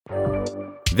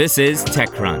This is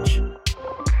TechCrunch.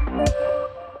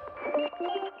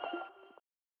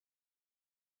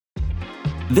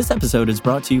 This episode is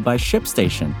brought to you by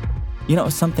ShipStation. You know,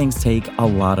 some things take a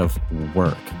lot of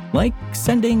work, like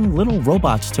sending little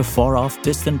robots to far-off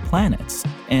distant planets.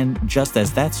 And just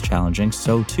as that's challenging,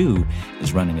 so too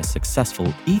is running a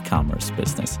successful e-commerce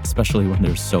business, especially when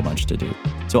there's so much to do.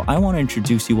 So I want to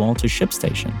introduce you all to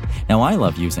ShipStation. Now, I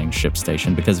love using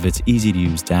ShipStation because of its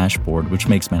easy-to-use dashboard, which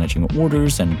makes managing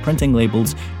orders and printing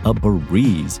labels a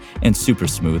breeze and super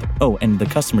smooth. Oh, and the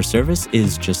customer service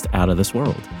is just out of this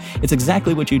world. It's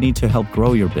exactly what you need to help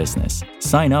grow your business.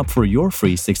 Sign up for your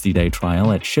free 60-day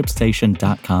trial at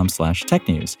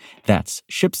shipstation.com/technews. That's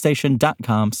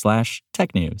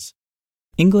shipstation.com/technews.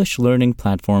 English learning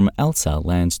platform ELSA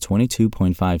lands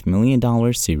 $22.5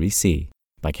 million Series C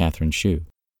by Catherine Shu.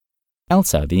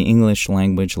 ELSA, the English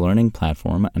language learning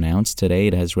platform, announced today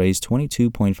it has raised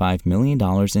 $22.5 million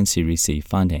in Series C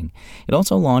funding. It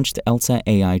also launched ELSA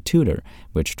AI Tutor,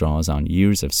 which draws on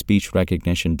years of speech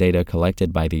recognition data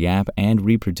collected by the app and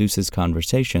reproduces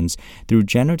conversations through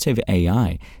generative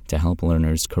AI to help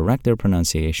learners correct their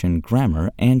pronunciation,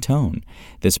 grammar, and tone.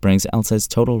 This brings ELSA's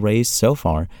total raise so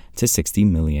far to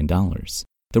 $60 million.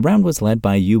 The round was led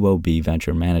by UOB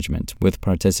Venture Management, with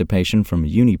participation from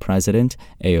Uni President,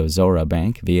 Aozora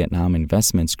Bank, Vietnam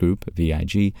Investments Group,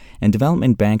 VIG, and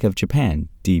Development Bank of Japan,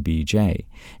 DBJ.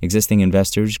 Existing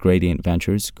investors Gradient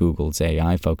Ventures, Google's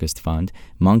AI-focused fund,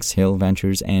 Monks Hill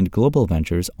Ventures, and Global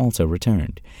Ventures also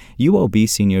returned. UOB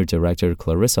Senior Director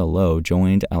Clarissa Lowe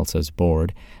joined ELSA's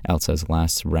board. ELSA's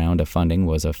last round of funding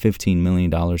was a $15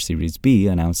 million Series B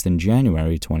announced in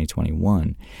January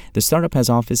 2021. The startup has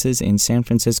offices in San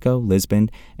Francisco, Lisbon,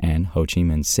 and Ho Chi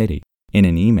Minh City. In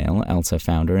an email, ELSA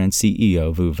founder and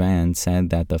CEO Vu Van said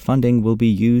that the funding will be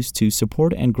used to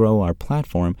support and grow our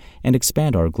platform and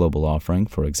expand our global offering,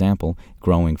 for example,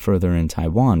 growing further in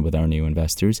Taiwan with our new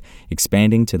investors,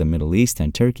 expanding to the Middle East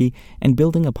and Turkey, and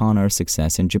building upon our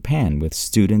success in Japan with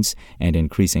students and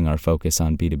increasing our focus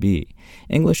on B2B.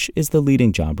 English is the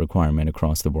leading job requirement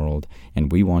across the world,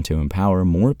 and we want to empower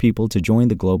more people to join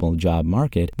the global job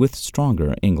market with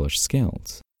stronger English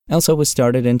skills. ELSA was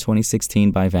started in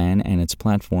 2016 by Van, and its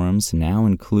platforms now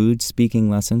include speaking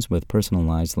lessons with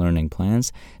personalized learning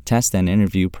plans, test and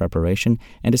interview preparation,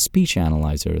 and a speech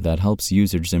analyzer that helps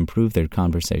users improve their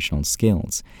conversational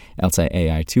skills. ELSA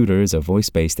AI Tutor is a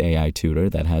voice-based AI tutor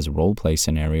that has a role-play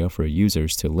scenario for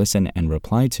users to listen and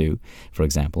reply to, for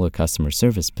example, a customer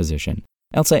service position.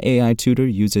 ELSA AI Tutor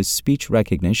uses speech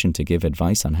recognition to give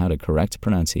advice on how to correct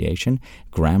pronunciation,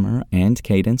 grammar, and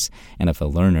cadence, and if a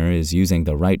learner is using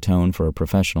the right tone for a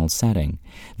professional setting.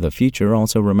 The feature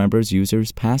also remembers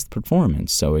users' past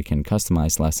performance so it can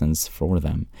customize lessons for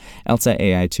them. ELSA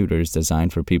AI Tutor is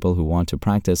designed for people who want to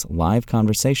practice live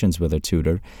conversations with a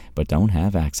tutor but don't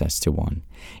have access to one.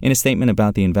 In a statement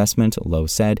about the investment, Lowe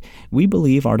said, "We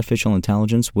believe artificial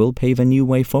intelligence will pave a new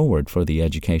way forward for the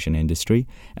education industry.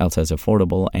 ELSA's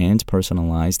affordable and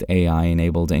personalized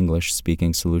AI-enabled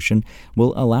English-speaking solution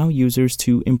will allow users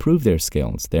to improve their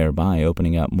skills, thereby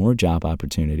opening up more job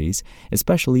opportunities,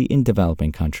 especially in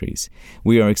developing countries.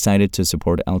 We are excited to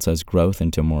support ELSA's growth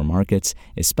into more markets,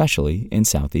 especially in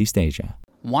Southeast Asia."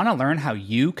 Want to learn how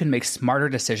you can make smarter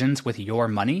decisions with your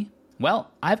money?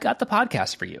 Well, I've got the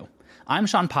podcast for you. I'm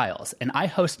Sean Piles, and I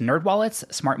host NerdWallet's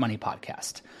Smart Money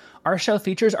Podcast. Our show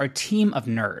features our team of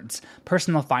nerds,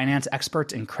 personal finance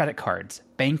experts in credit cards,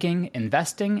 banking,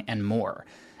 investing, and more.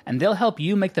 And they'll help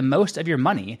you make the most of your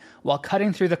money while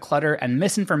cutting through the clutter and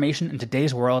misinformation in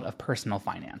today's world of personal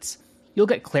finance. You'll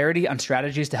get clarity on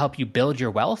strategies to help you build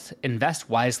your wealth, invest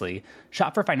wisely,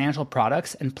 shop for financial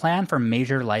products, and plan for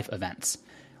major life events.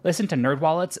 Listen to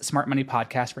NerdWallet's Smart Money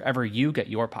Podcast wherever you get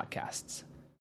your podcasts.